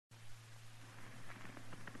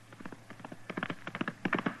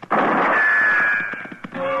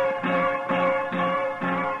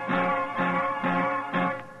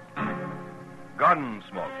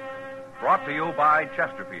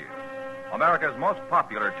Chesterfield, America's most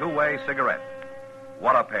popular two-way cigarette.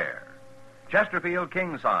 What a pair. Chesterfield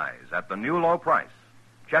King Size at the new low price.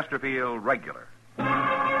 Chesterfield Regular.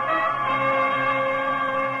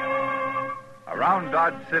 Around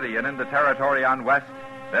Dodge City and in the territory on West,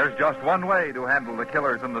 there's just one way to handle the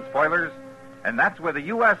killers and the spoilers, and that's with a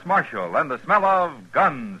U.S. Marshal and the smell of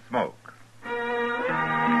gun smoke.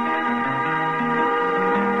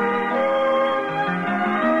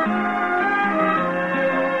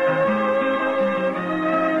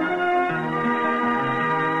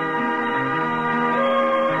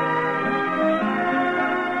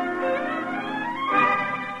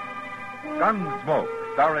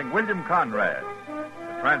 Gunsmoke, starring William Conrad.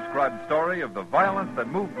 The transcribed story of the violence that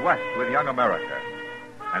moved west with young America.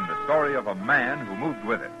 And the story of a man who moved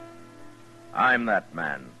with it. I'm that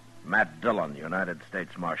man, Matt Dillon, United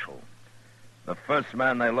States Marshal. The first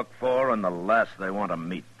man they look for and the last they want to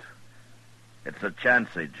meet. It's a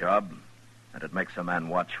chancy job, and it makes a man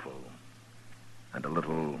watchful. And a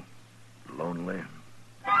little lonely.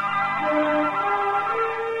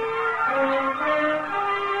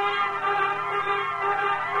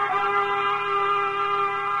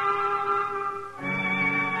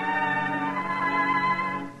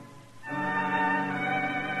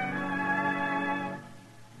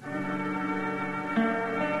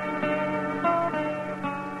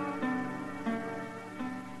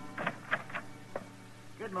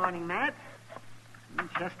 Good morning, Matt.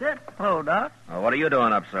 Chester. Hello, Doc. Well, what are you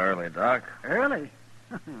doing up so early, Doc? Early?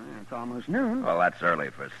 It's almost noon. Well, that's early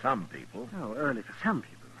for some people. Oh, early for some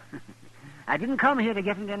people. I didn't come here to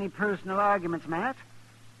get into any personal arguments, Matt.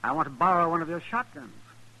 I want to borrow one of your shotguns.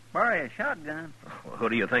 Borrow a shotgun. Who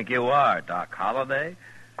do you think you are, Doc Holliday?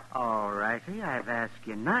 All righty, I've asked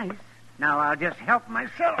you nice. Now I'll just help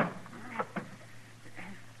myself.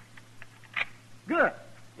 Good.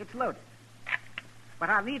 It's loaded. But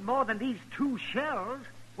I'll need more than these 2 shells.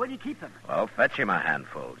 Where do you keep them? Well, fetch him a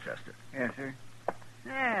handful, Chester. Yes, sir.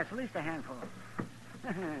 Yes, at least a handful.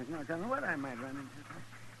 There's no telling what I might run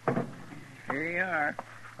into. Here you are.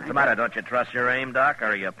 What's the matter? Don't you trust your aim, Doc, or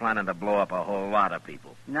are you planning to blow up a whole lot of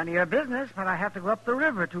people? None of your business, but I have to go up the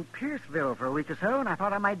river to Pierceville for a week or so, and I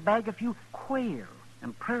thought I might bag a few quail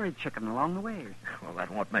and prairie chicken along the way. Well, that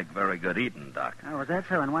won't make very good eating, Doc. Oh, is that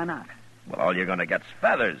so, and why not? Well, all you're going to get's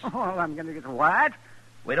feathers. Oh, I'm going to get what?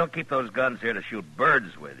 We don't keep those guns here to shoot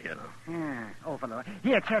birds with, you know. Yeah. Oh, fellow.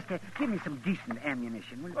 Here, Chester, give me some decent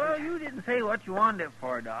ammunition. Will you? Well, you didn't say what you wanted it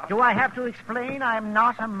for, Doc. Do I have to explain I'm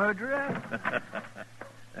not a murderer?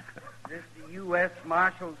 This the U.S.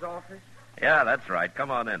 Marshal's office? Yeah, that's right.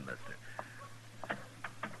 Come on in, mister.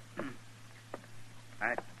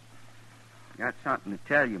 I got something to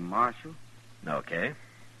tell you, Marshal. Okay.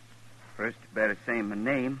 First, you better say my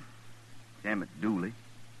name. Emmett Dooley.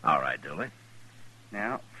 All right, Dooley.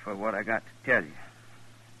 Now, for what I got to tell you.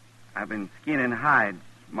 I've been skinning hides,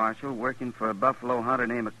 Marshal, working for a buffalo hunter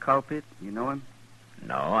named Culprit. You know him?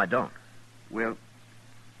 No, I don't. Well,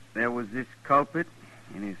 there was this Culprit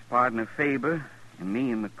and his partner Faber and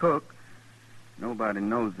me and the cook. Nobody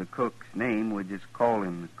knows the cook's name. We just call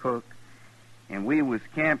him the cook. And we was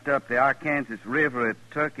camped up the Arkansas River at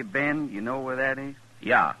Turkey Bend. You know where that is?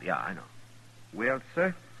 Yeah, I know. Well,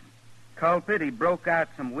 sir, Culprit, he broke out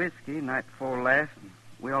some whiskey night before last, and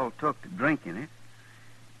we all took to drinking it.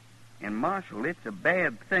 And, Marshal, it's a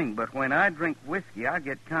bad thing, but when I drink whiskey, I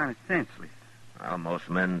get kind of senseless. Well, most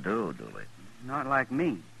men do, Dooley. Not like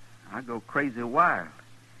me. I go crazy wild.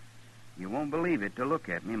 You won't believe it to look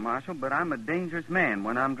at me, Marshal, but I'm a dangerous man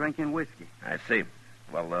when I'm drinking whiskey. I see.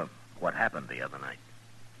 Well, what happened the other night?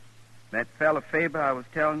 That fella Faber I was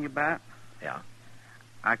telling you about? Yeah?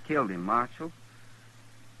 I killed him, Marshal.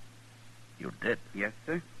 You did? Yes,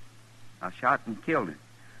 sir. I shot and killed him.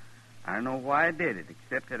 I don't know why I did it,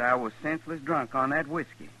 except that I was senseless drunk on that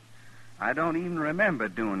whiskey. I don't even remember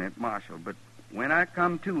doing it, Marshal, but when I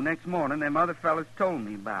come to next morning, them other fellas told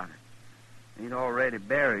me about it. They'd already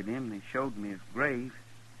buried him. They showed me his grave.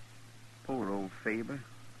 Poor old Faber.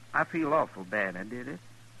 I feel awful bad I did it.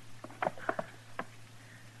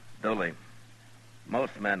 Dooley,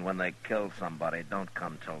 most men, when they kill somebody, don't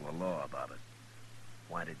come tell the law about it.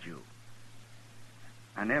 Why did you?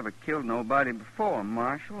 I never killed nobody before,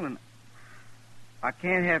 Marshal, and I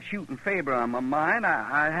can't have shooting Faber on my mind.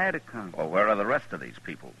 I had to come. Well, where are the rest of these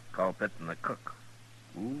people? Culprit and the cook.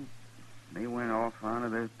 Ooh, they went off onto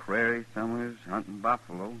the prairie somewhere hunting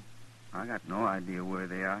buffalo. I got no idea where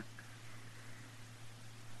they are.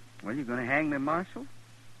 Well, you going to hang them, Marshal?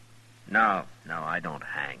 No, I don't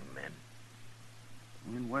hang men.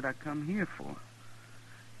 Then what I come here for?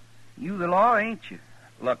 You the law, ain't you?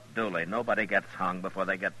 Look, Dooley, nobody gets hung before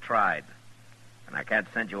they get tried. And I can't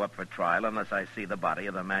send you up for trial unless I see the body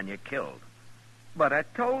of the man you killed. But I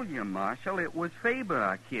told you, Marshal, it was Faber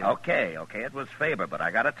I killed. Okay, it was Faber, but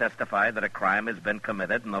I got to testify that a crime has been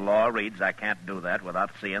committed, and the law reads I can't do that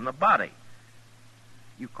without seeing the body.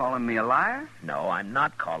 You calling me a liar? No, I'm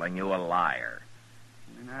not calling you a liar.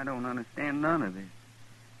 And I don't understand none of this.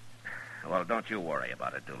 Well, don't you worry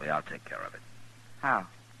about it, Dooley. I'll take care of it. How?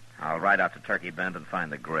 I'll ride out to Turkey Bend and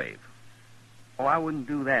find the grave. Oh, I wouldn't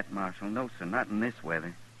do that, Marshal. No, sir, not in this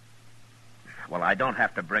weather. Well, I don't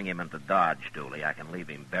have to bring him into Dodge, Dooley. I can leave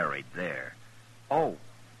him buried there. Oh.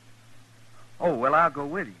 Oh, well, I'll go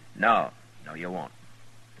with you. No, you won't.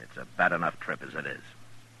 It's a bad enough trip as it is.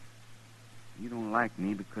 You don't like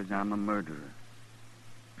me because I'm a murderer.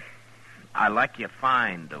 I like you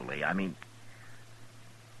fine, Dooley. I mean...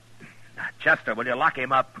 Chester, will you lock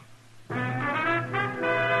him up?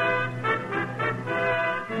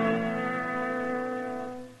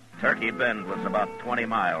 Turkey Bend was about 20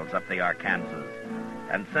 miles up the Arkansas,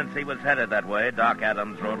 and since he was headed that way, Doc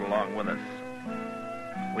Adams rode along with us.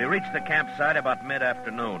 We reached the campsite about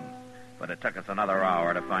mid-afternoon, but it took us another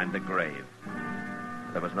hour to find the grave.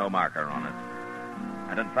 There was no marker on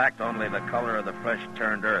it, and in fact, only the color of the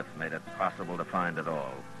fresh-turned earth made it possible to find it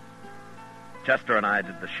all. Chester and I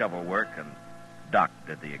did the shovel work, and Doc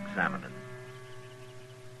did the examining.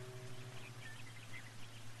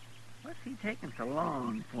 What's he taking so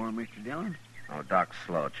long for, Mr. Dillon? Oh, Doc's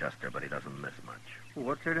slow, Chester, but he doesn't miss much. Well,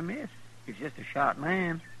 what's there to miss? He's just a shot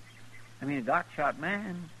man. I mean, a Doc-shot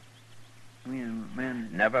man. I mean, a man...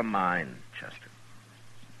 Never mind, Chester.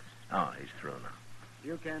 Oh, he's through now.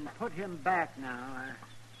 You can put him back now.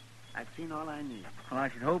 I've seen all I need. Well, I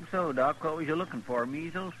should hope so, Doc. What was you looking for,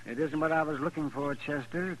 measles? It isn't what I was looking for,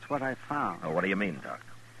 Chester. It's what I found. Oh, what do you mean, Doc?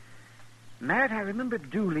 Matt, I remember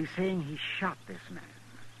Dooley saying he shot this man.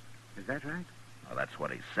 Is that right? Well, that's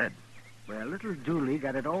what he said. Well, little Dooley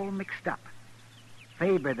got it all mixed up.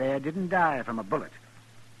 Faber there didn't die from a bullet.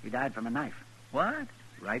 He died from a knife. What?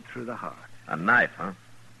 Right through the heart. A knife, huh?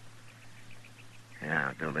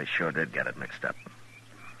 Yeah, Dooley sure did get it mixed up.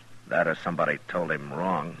 That or somebody told him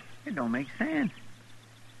wrong. It don't make sense.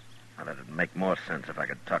 Well, it'd make more sense if I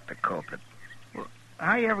could talk to Cope. Well,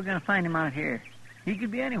 how are you ever going to find him out here? He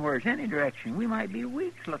could be anywhere, any direction. We might be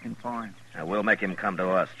weeks looking for him. Now, we'll make him come to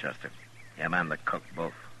us, Chester. Him and the cook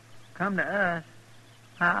both. Come to us?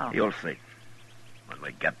 How? You'll see when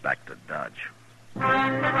we get back to Dodge.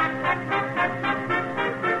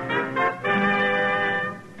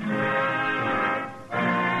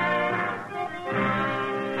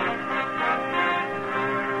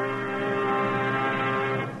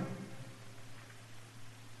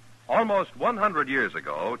 Almost 100 years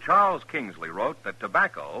ago, Charles Kingsley wrote that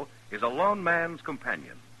tobacco is a lone man's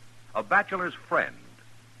companion, a bachelor's friend,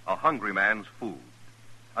 a hungry man's food,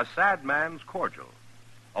 a sad man's cordial,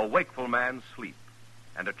 a wakeful man's sleep,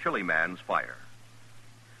 and a chilly man's fire.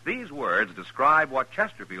 These words describe what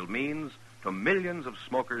Chesterfield means to millions of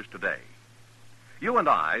smokers today. You and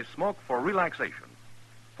I smoke for relaxation,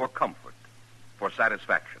 for comfort, for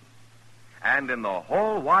satisfaction. And in the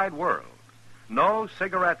whole wide world, no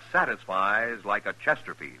cigarette satisfies like a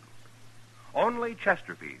Chesterfield. Only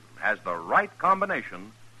Chesterfield has the right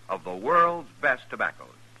combination of the world's best tobaccos.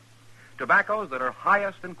 Tobaccos that are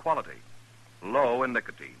highest in quality, low in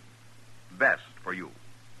nicotine. Best for you.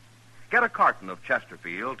 Get a carton of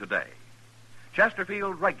Chesterfield today.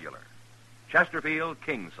 Chesterfield Regular. Chesterfield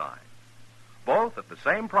King Size. Both at the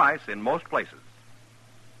same price in most places.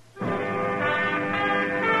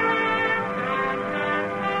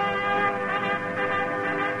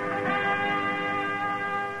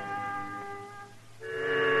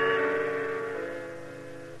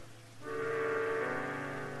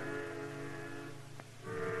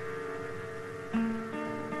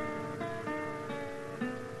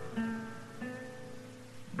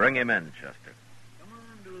 Bring him in, Chester. Come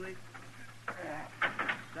on, Dooley.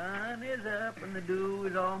 Sun is up and the dew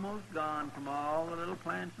is almost gone from all the little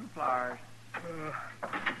plants and flowers.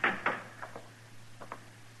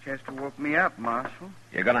 Chester woke me up, Marshal.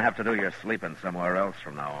 You're going to have to do your sleeping somewhere else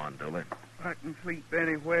from now on, Dooley. I can sleep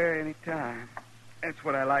anywhere, anytime. That's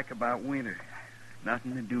what I like about winter.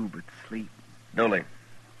 Nothing to do but sleep. Dooley,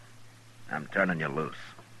 I'm turning you loose.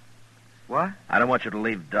 What? I don't want you to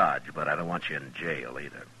leave Dodge, but I don't want you in jail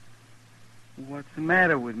either. What's the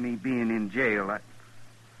matter with me being in jail?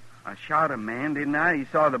 I shot a man, didn't I? You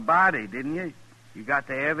saw the body, didn't you? You got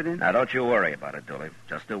the evidence? Now, don't you worry about it, Dooley.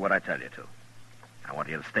 Just do what I tell you to. I want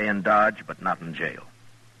you to stay in Dodge, but not in jail.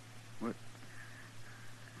 What?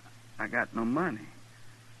 I got no money.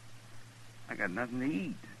 I got nothing to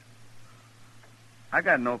eat. I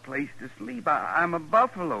got no place to sleep. I'm a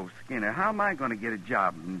buffalo skinner. How am I going to get a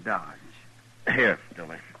job in Dodge? Here,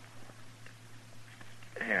 Dooley.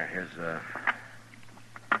 Here's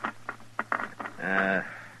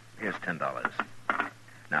 $10.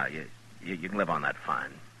 Now, you can live on that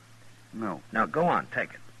fine. No. Now, go on,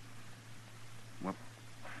 take it. Well,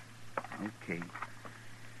 okay.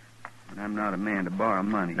 But I'm not a man to borrow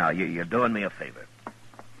money. Now, you're doing me a favor.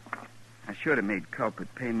 I should have made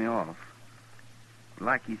Culprit pay me off.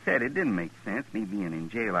 Like he said, it didn't make sense. Me being in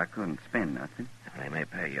jail, I couldn't spend nothing. They may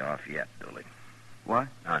pay you off yet, Dooley. What?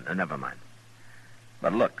 No, never mind.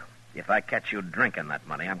 But look, if I catch you drinking that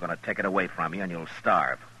money, I'm going to take it away from you and you'll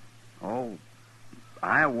starve. Oh,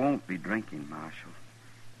 I won't be drinking, Marshal.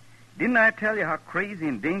 Didn't I tell you how crazy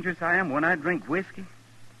and dangerous I am when I drink whiskey?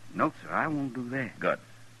 No, sir, I won't do that. Good.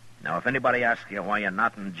 Now, if anybody asks you why you're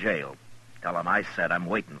not in jail, tell them I said I'm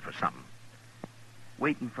waiting for something.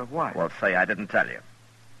 Waiting for what? Well, say I didn't tell you.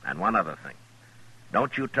 And one other thing.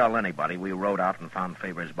 Don't you tell anybody we rode out and found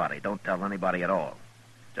Faber's body. Don't tell anybody at all.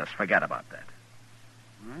 Just forget about that.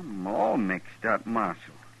 I'm all mixed up,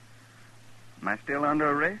 Marshal. Am I still under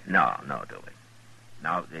arrest? No, Dooley.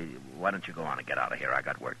 Now, why don't you go on and get out of here? I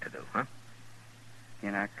got work to do, huh?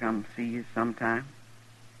 Can I come see you sometime?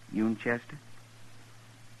 You and Chester?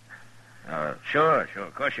 Sure,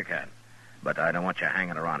 of course you can. But I don't want you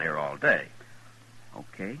hanging around here all day.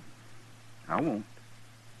 Okay. I won't.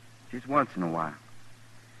 Just once in a while.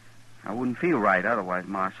 I wouldn't feel right otherwise,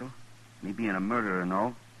 Marshal. Me being a murderer and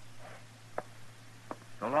all.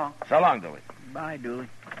 So long. So long, Dooley. Bye, Dooley.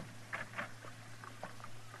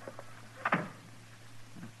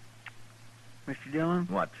 Mr. Dillon?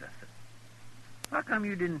 What, Chester? How come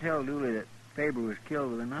you didn't tell Dooley that Faber was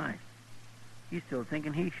killed with a knife? He's still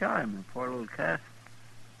thinking he shot him, the poor little cuss.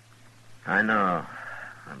 I know.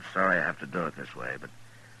 I'm sorry I have to do it this way, but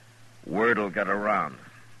word will get around.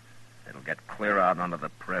 It'll get clear out onto the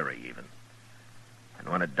prairie, even. And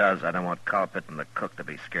when it does, I don't want Culprit and the cook to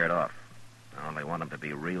be scared off. I only want them to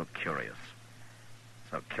be real curious.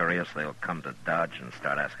 So curious they'll come to Dodge and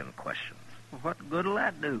start asking questions. Well, what good will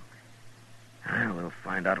that do? Well, we'll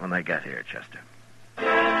find out when they get here, Chester.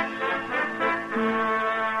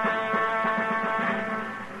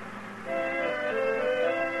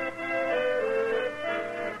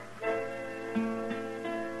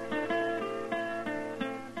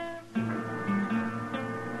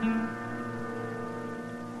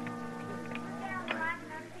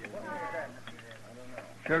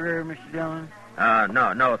 Sugar, Mr. Dillon?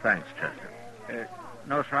 No, thanks, Chester.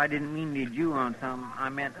 No, sir, I didn't mean to you on some. I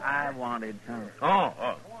meant I wanted some.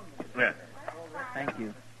 Oh, yeah. Thank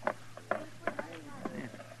you. This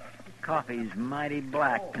coffee's mighty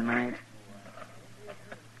black tonight.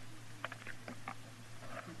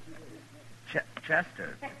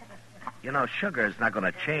 Chester, you know, sugar's not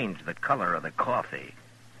going to change the color of the coffee.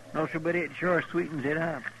 No, sir, but it sure sweetens it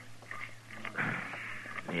up.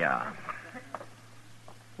 Yeah.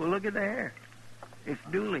 Well, look at there. It's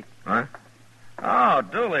Dooley. Huh? Oh,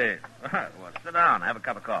 Dooley. Well, sit down. Have a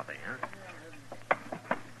cup of coffee,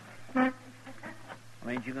 huh? Well,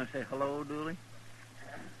 ain't you going to say hello, Dooley?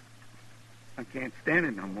 I can't stand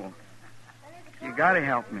it no more. You got to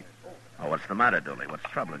help me. Oh, what's the matter, Dooley? What's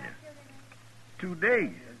troubling you? 2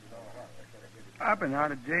 days. I've been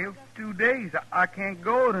out of jail 2 days. I can't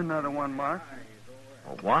go to another one, Mark.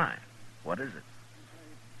 Well, why? What is it?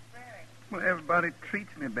 Well, everybody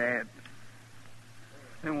treats me bad.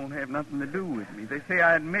 They won't have nothing to do with me. They say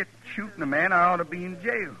I admit shooting a man, I ought to be in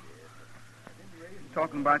jail. I'm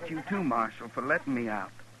talking about you too, Marshal, for letting me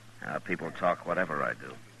out. People talk whatever I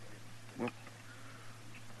do. Well,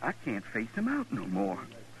 I can't face him out no more.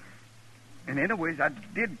 And anyways, I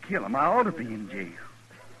did kill him. I ought to be in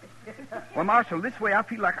jail. Well, Marshal, this way I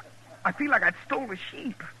feel like I'd stole a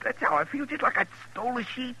sheep. That's how I feel, just like I'd stole a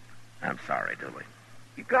sheep. I'm sorry, Dooley.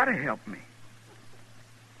 You gotta help me.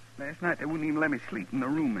 Last night they wouldn't even let me sleep in the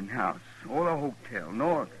room in house or the hotel,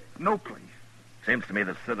 nor no place. Seems to me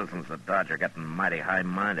the citizens of Dodge are getting mighty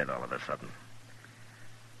high-minded all of a sudden.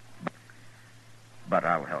 But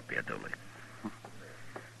I'll help you, Dooley.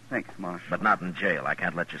 Thanks, Marshal. But not in jail. I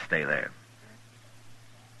can't let you stay there.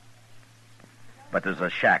 But there's a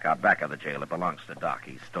shack out back of the jail. It belongs to Doc.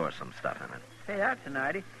 He stores some stuff in it. Say, that's a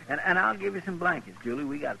nighty. And I'll give you some blankets, Dooley.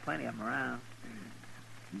 We got plenty of them around.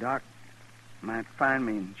 Doc might find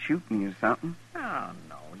me and shoot me or something. Oh,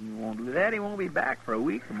 no, he won't do that. He won't be back for a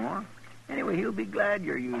week or more. Anyway, he'll be glad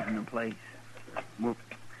you're using the place. Well,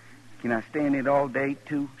 can I stay in it all day,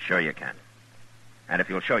 too? Sure you can. And if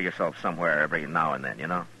you'll show yourself somewhere every now and then, you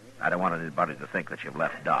know? I don't want anybody to think that you've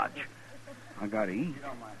left Dodge. I gotta eat.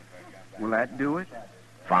 Will that do it?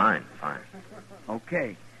 Fine, fine.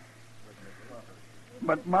 Okay.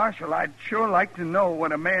 But, Marshal, I'd sure like to know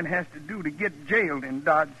what a man has to do to get jailed in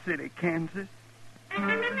Dodge City, Kansas.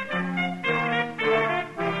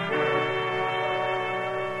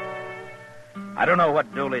 I don't know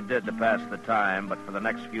what Dooley did to pass the time, but for the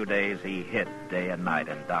next few days he hid day and night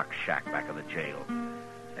in Doc's shack back of the jail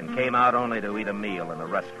and came out only to eat a meal in a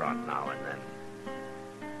restaurant now and then.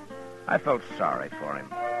 I felt sorry for him,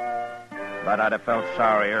 but I'd have felt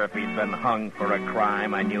sorrier if he'd been hung for a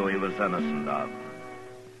crime I knew he was innocent of.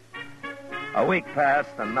 A week passed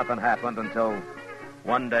and nothing happened until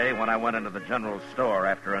one day when I went into the general store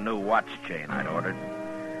after a new watch chain I'd ordered.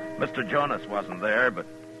 Mr. Jonas wasn't there, but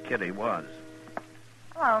Kitty was.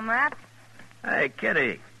 Hello, Matt. Hey,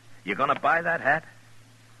 Kitty, you gonna buy that hat?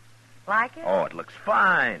 Like it? Oh, it looks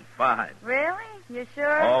fine, fine. Really? You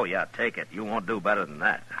sure? Oh, yeah, take it. You won't do better than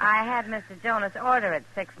that. I had Mr. Jonas order it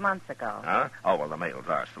 6 months ago. Huh? Oh, well, the mails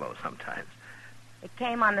are slow sometimes. It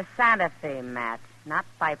came on the Santa Fe, Matt, not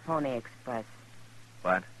by Pony Express.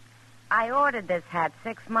 What? I ordered this hat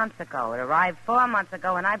 6 months ago. It arrived 4 months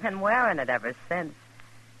ago, and I've been wearing it ever since.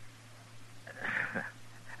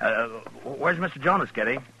 Where's Mr. Jonas,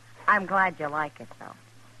 Kitty? I'm glad you like it, though.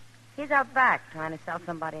 He's out back trying to sell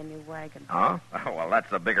somebody a new wagon. Oh? Oh, well,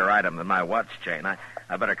 that's a bigger item than my watch chain.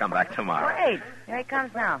 I better come back tomorrow. Wait, here he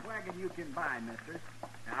comes now. Wagon you can buy, mister.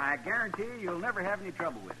 I guarantee you'll never have any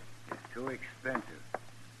trouble with it. It's too expensive.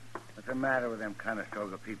 What's the matter with them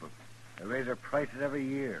Conestoga people? They raise their prices every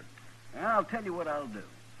year. I'll tell you what I'll do.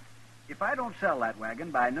 If I don't sell that wagon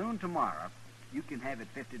by noon tomorrow, you can have it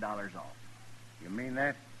 $50 off. You mean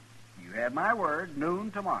that? You have my word, noon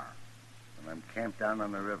tomorrow. Well, I'm camped down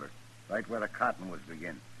on the river, right where the cottonwoods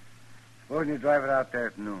begin. Suppose you drive it out there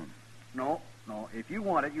at noon. No. If you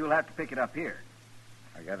want it, you'll have to pick it up here.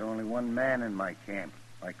 I got only one man in my camp,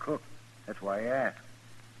 my cook. That's why I asked.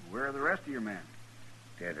 Where are the rest of your men?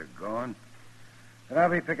 Dead or gone. But I'll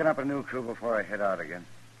be picking up a new crew before I head out again.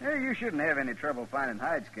 Yeah, you shouldn't have any trouble finding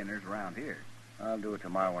hide skinners around here. I'll do it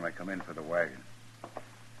tomorrow when I come in for the wagon.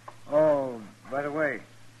 Oh, by the way,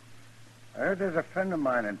 I heard there's a friend of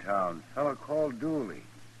mine in town, a fellow called Dooley.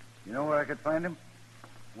 You know where I could find him?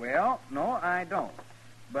 Well, no, I don't.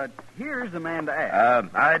 But here's the man to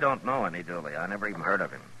ask. I don't know any Dooley. I never even heard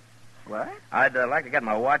of him. What? I'd like to get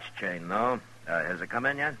my watch chain, though. Has it come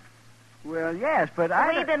in yet? Well, yes, but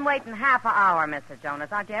We've been waiting half an hour, Mr.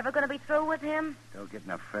 Jonas. Aren't you ever going to be through with him? Don't get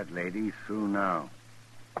in a fret, lady. He's through now.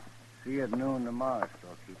 See you at noon tomorrow,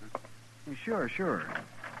 storekeeper. Sure.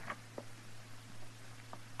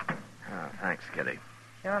 Oh, thanks, Kitty.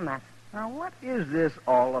 Sure, Matt. Now, what is this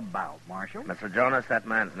all about, Marshal? Mr. Jonas, that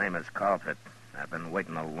man's name is Colpit. I've been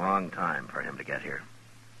waiting a long time for him to get here.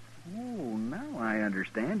 Oh, now I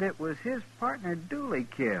understand. It was his partner Dooley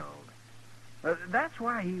killed. That's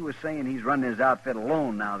why he was saying he's running his outfit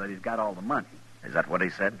alone now that he's got all the money. Is that what he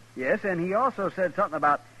said? Yes, and he also said something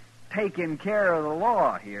about taking care of the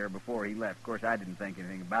law here before he left. Of course, I didn't think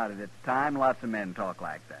anything about it at the time. Lots of men talk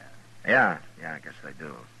like that. Yeah, I guess they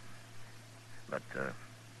do. But,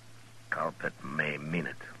 Colpit may mean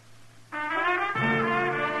it.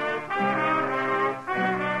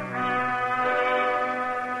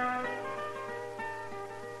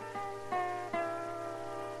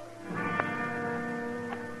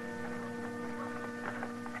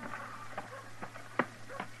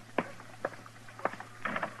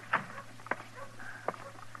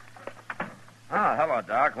 Oh, hello,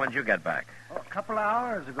 Doc. When'd you get back? Oh, a couple of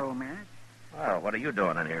hours ago, Matt. Well, what are you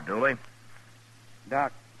doing in here, Dooley?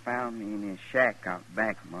 Doc found me in his shack out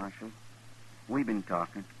back, Marshal. We've been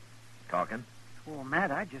talking. Talking? Well,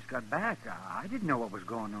 Matt, I just got back. I didn't know what was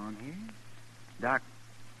going on here. Doc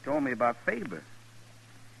told me about Faber.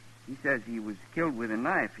 He says he was killed with a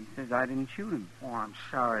knife. He says I didn't shoot him. Oh, I'm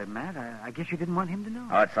sorry, Matt. I guess you didn't want him to know.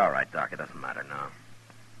 Oh, it's all right, Doc. It doesn't matter now.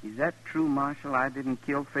 Is that true, Marshal? I didn't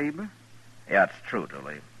kill Faber? Yeah, it's true,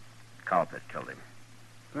 Dooley. Colpit killed him.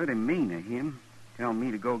 Pretty mean of him. Tell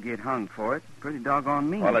me to go get hung for it. Pretty doggone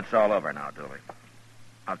mean. Well, it's all over now, Dooley.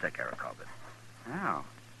 I'll take care of Colpit. How?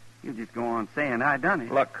 You just go on saying I done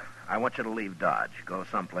it. Look, I want you to leave Dodge. Go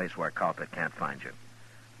someplace where Colpit can't find you.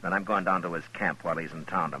 Then I'm going down to his camp while he's in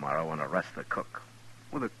town tomorrow and arrest the cook.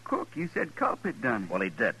 Well, the cook, you said Culpit done it. Well, he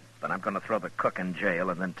did. But I'm going to throw the cook in jail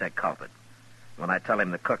and then take Colpit. When I tell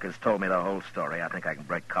him the cook has told me the whole story, I think I can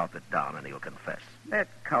break Colpit down and he'll confess. That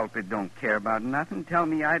Culpit don't care about nothing. Tell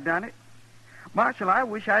me I done it. Marshal, I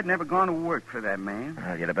wish I'd never gone to work for that man.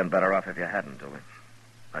 Well, you'd have been better off if you hadn't, Dooley.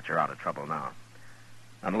 But you're out of trouble now.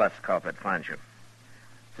 Unless Colpit finds you.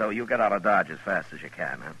 So you get out of Dodge as fast as you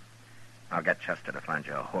can, huh? I'll get Chester to find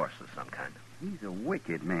you a horse of some kind. He's a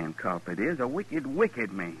wicked man, Culprit is. A wicked,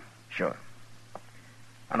 wicked man. Sure.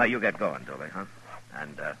 Oh, now you get going, Dooley, huh?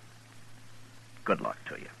 And, good luck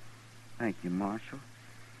to you. Thank you, Marshal.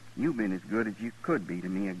 You've been as good as you could be to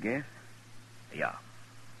me, I guess. Yeah.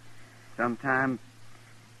 Sometime,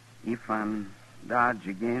 if I'm Dodge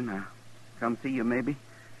again, I'll come see you, maybe.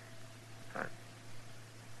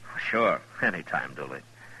 Sure. Anytime, Dooley.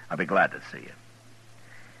 I'll be glad to see you.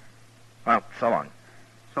 Well, so long.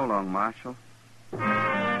 So long, Marshal.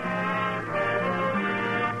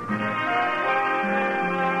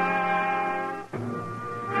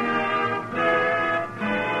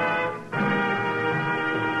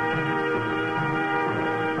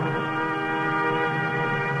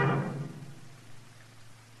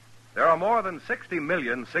 There are more than 60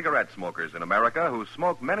 million cigarette smokers in America who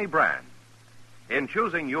smoke many brands. In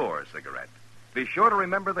choosing your cigarette, be sure to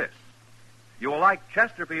remember this. You will like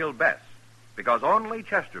Chesterfield best because only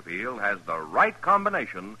Chesterfield has the right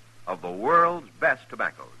combination of the world's best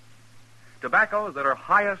tobaccos. Tobaccos that are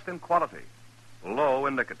highest in quality, low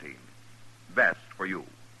in nicotine, best for you.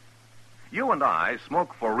 You and I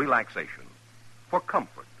smoke for relaxation, for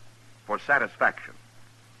comfort, for satisfaction.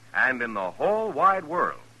 And in the whole wide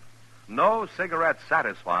world, no cigarette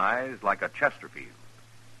satisfies like a Chesterfield.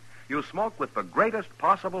 You smoke with the greatest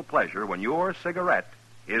possible pleasure when your cigarette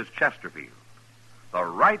is Chesterfield, the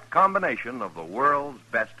right combination of the world's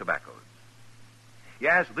best tobaccos.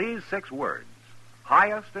 Yes, these 6 words,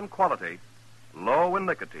 highest in quality, low in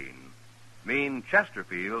nicotine, mean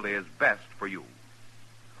Chesterfield is best for you.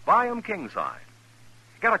 Buy 'em king size.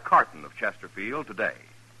 Get a carton of Chesterfield today.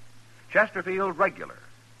 Chesterfield regular,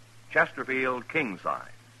 Chesterfield king size.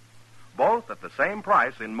 Both at the same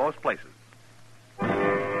price in most places.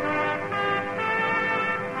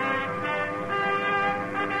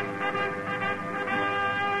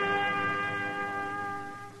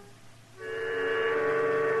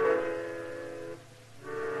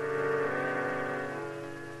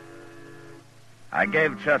 I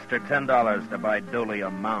gave Chester $10 to buy Dooley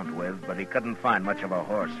a mount with, but he couldn't find much of a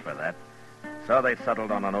horse for that. So they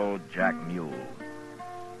settled on an old jack mule.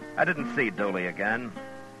 I didn't see Dooley again,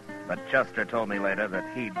 but Chester told me later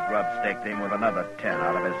that he'd grub-staked him with another 10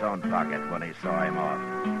 out of his own pocket when he saw him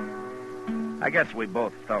off. I guess we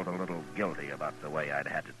both felt a little guilty about the way I'd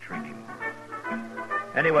had to treat him.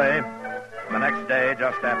 Anyway, the next day,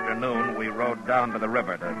 just after noon, we rode down to the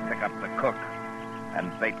river to pick up the cook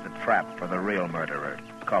and bait the trap for the real murderer,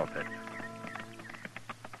 Culprit.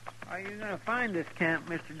 Are you going to find this camp,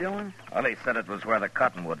 Mr. Dillon? Well, he said it was where the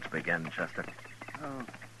cottonwoods begin, Chester. Oh,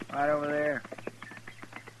 right over there.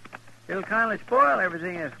 It'll kind of spoil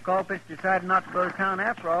everything if Culprit's decided not to go to town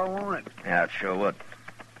after all, won't it? Yeah, it sure would.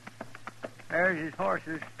 There's his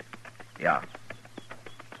horses. Yeah.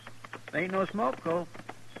 Ain't no smoke, Cole.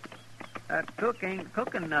 That cook ain't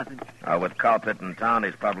cooking nothing. With Culprit in town,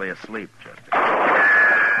 he's probably asleep, Chester.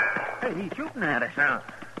 Hey, he's shooting at us. Yeah.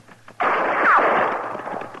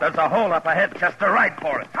 There's a hole up ahead, Chester. Right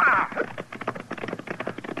for it.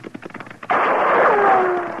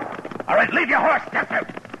 All right, leave your horse, Chester.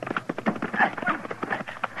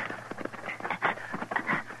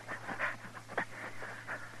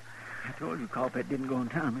 I told you Culprit didn't go in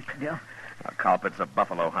town, Mr. Dill. Culprit's a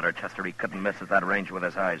buffalo hunter, Chester. He couldn't miss at that range with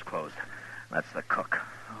his eyes closed. That's the cook.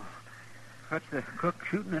 Oh. What's the cook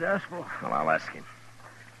shooting at us for? Well, I'll ask him.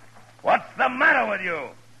 What's the matter with you?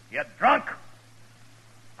 You drunk?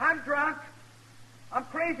 I'm drunk. I'm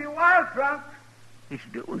crazy wild drunk. It's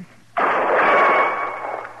Dooley.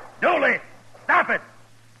 Dooley, stop it.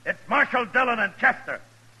 It's Marshal Dillon and Chester.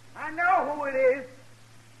 I know who it is.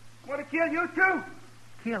 I'm going to kill you, too.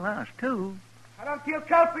 Kill us, too? I don't kill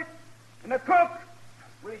Culprit and the cook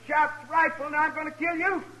with a sharp rifle, and I'm going to kill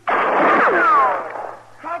you.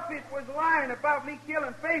 Culprit was lying about me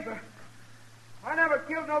killing Faber. I never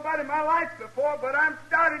killed nobody in my life before, but I'm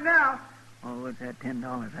started now. Oh, what's that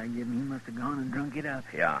 $10 I give him? He must have gone and drunk it up.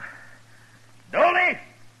 Yeah. Dooley,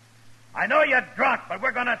 I know you're drunk, but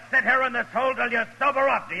we're going to sit here in this hole till you sober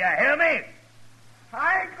up. Do you hear me?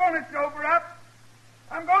 I ain't going to sober up.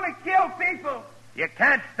 I'm going to kill people. You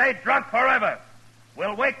can't stay drunk forever.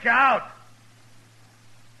 We'll wait you out.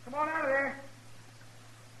 Come on out of there.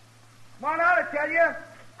 Come on out, I tell you.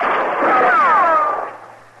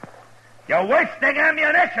 You're wasting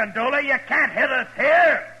ammunition, Dooley. You can't hit us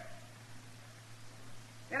here.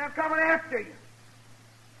 Then I'm coming after you.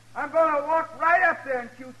 I'm going to walk right up there and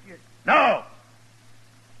shoot you. No.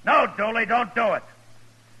 No, Dooley, don't do it.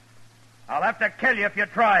 I'll have to kill you if you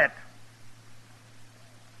try it.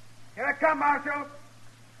 Here I come, Marshal.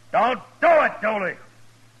 Don't do it, Dooley.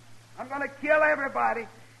 I'm going to kill everybody.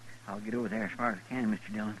 I'll get over there as far as I can,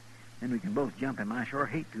 Mr. Dillon. Then we can both jump him. I sure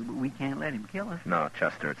hate to, but we can't let him kill us. No,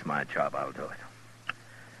 Chester, it's my job. I'll do it.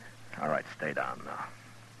 All right, stay down now.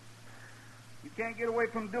 You can't get away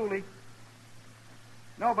from Dooley.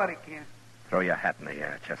 Nobody can. Throw your hat in the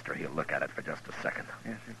air, Chester. He'll look at it for just a second.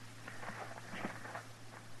 Yes, sir.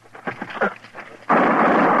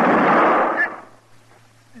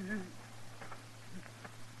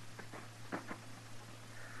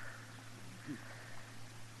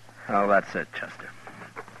 Oh, that's it, Chester.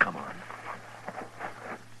 Come on.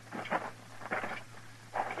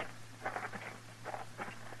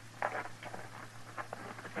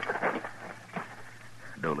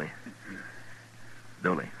 Dooley.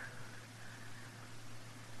 Dooley.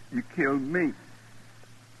 You killed me.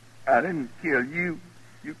 I didn't kill you.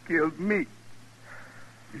 You killed me.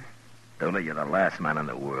 Dooley, you're the last man in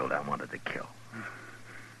the world I wanted to kill.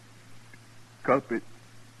 Culprit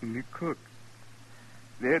and the cook.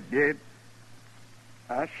 They're dead.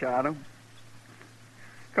 I shot them.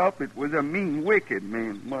 Culprit was a mean, wicked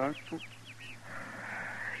man, Marshal.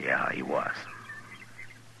 Yeah, he was.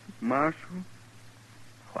 Marshal,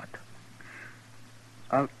 What?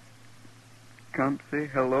 I'll come say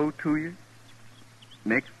hello to you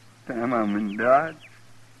next time I'm in Dodge.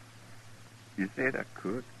 You said I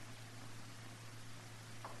could.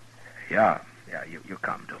 Yeah, you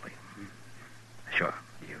come, Dooley. Sure,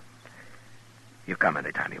 you come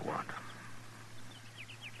anytime you want.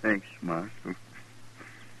 Thanks, Marshal.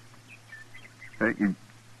 Thank you.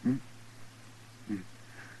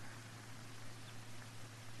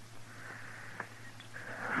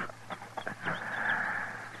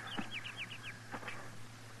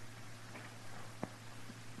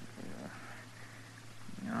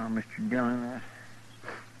 Oh, Mr. Dillon,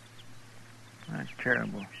 that's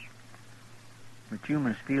terrible. But you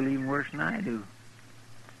must feel even worse than I do.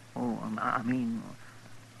 Oh, I mean...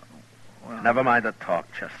 Well, Never mind the talk,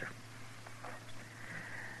 Chester.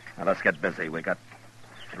 Now, let's get busy. We got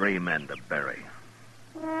 3 men to bury.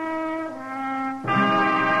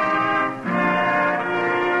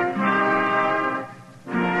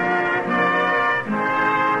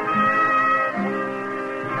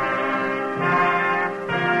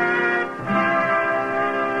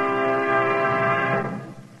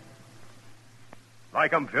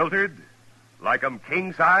 Like 'em filtered? Like 'em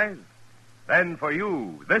king size? Then for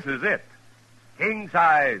you, this is it. King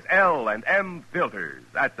size L&M filters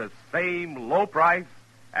at the same low price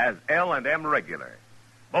as L&M regular.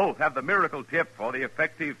 Both have the miracle tip for the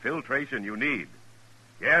effective filtration you need.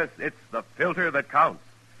 Yes, it's the filter that counts,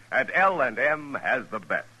 and L&M has the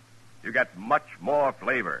best. You get much more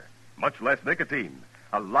flavor, much less nicotine,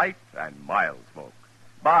 a light and mild smoke.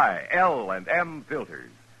 Buy L&M filters,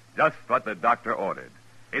 just what the doctor ordered.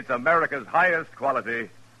 It's America's highest quality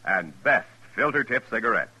and best filter tip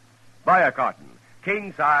cigarette. Buy a carton,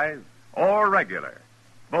 king size or regular,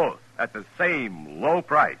 both at the same low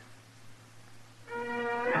price.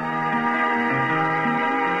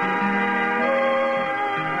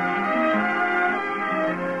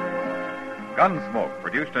 Gunsmoke,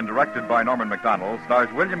 produced and directed by Norman MacDonald, stars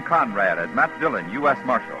William Conrad as Matt Dillon, U.S.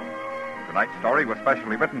 Marshal. Tonight's story was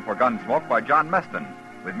specially written for Gunsmoke by John Meston,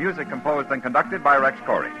 with music composed and conducted by Rex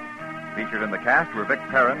Corey. Featured in the cast were Vic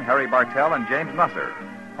Perrin, Harry Bartell, and James Nusser.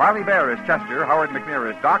 Parley Bear as Chester, Howard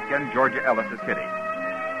McNear as Doc, and Georgia Ellis as Kitty.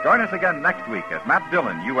 Join us again next week as Matt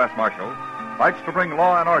Dillon, U.S. Marshal, fights to bring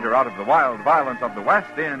law and order out of the wild violence of the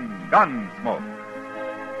West in Gunsmoke.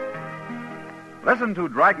 Listen to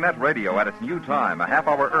Dragnet Radio at its new time, a half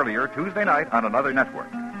hour earlier, Tuesday night on another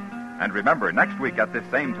network. And remember, next week at this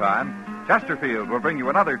same time, Chesterfield will bring you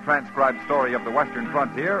another transcribed story of the Western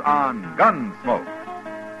frontier on Gunsmoke.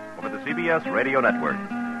 Over the CBS Radio Network.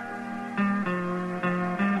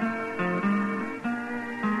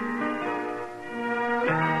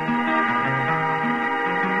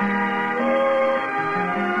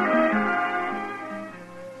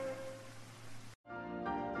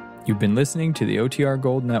 You've been listening to the OTR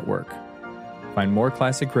Gold Network. Find more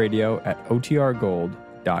classic radio at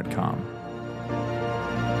otrgold.com.